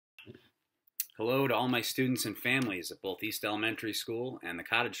Hello to all my students and families at both East Elementary School and the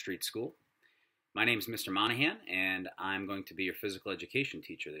Cottage Street School. My name is Mr. Monahan, and I'm going to be your physical education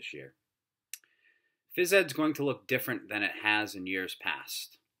teacher this year. Phys Ed's going to look different than it has in years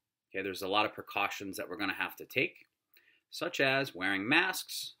past. Okay, there's a lot of precautions that we're going to have to take, such as wearing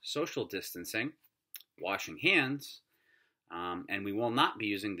masks, social distancing, washing hands, and we will not be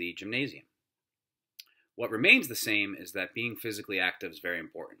using the gymnasium. What remains the same is that being physically active is very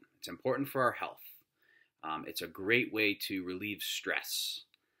important. It's important for our health. It's a great way to relieve stress.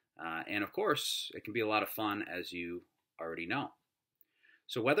 And of course, it can be a lot of fun, as you already know.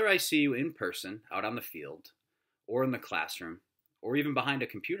 So whether I see you in person, out on the field, or in the classroom, or even behind a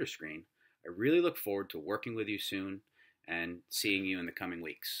computer screen, I really look forward to working with you soon and seeing you in the coming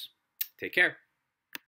weeks. Take care.